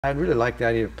I really like the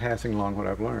idea of passing along what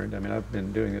I've learned. I mean, I've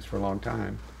been doing this for a long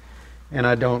time, and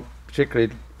I don't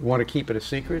particularly want to keep it a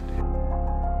secret.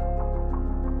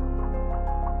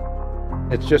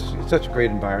 It's such a great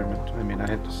environment. I mean, I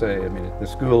have to say, I mean, the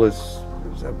school is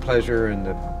a pleasure, and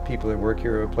the people that work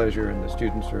here are a pleasure, and the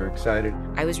students are excited.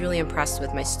 I was really impressed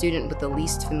with my student with the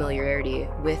least familiarity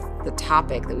with the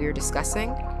topic that we were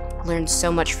discussing. Learned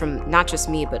so much from not just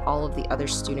me, but all of the other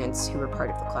students who were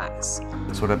part of the class.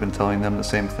 That's what I've been telling them, the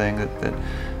same thing, that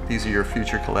these are your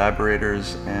future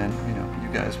collaborators, and you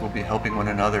guys will be helping one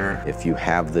another. If you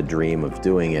have the dream of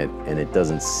doing it and it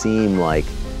doesn't seem like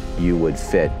you would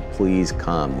fit, please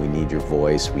come. We need your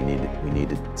voice. We need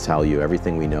to tell you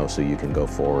everything we know so you can go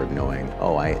forward knowing,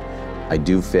 oh, I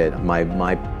do fit.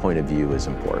 My point of view is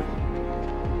important.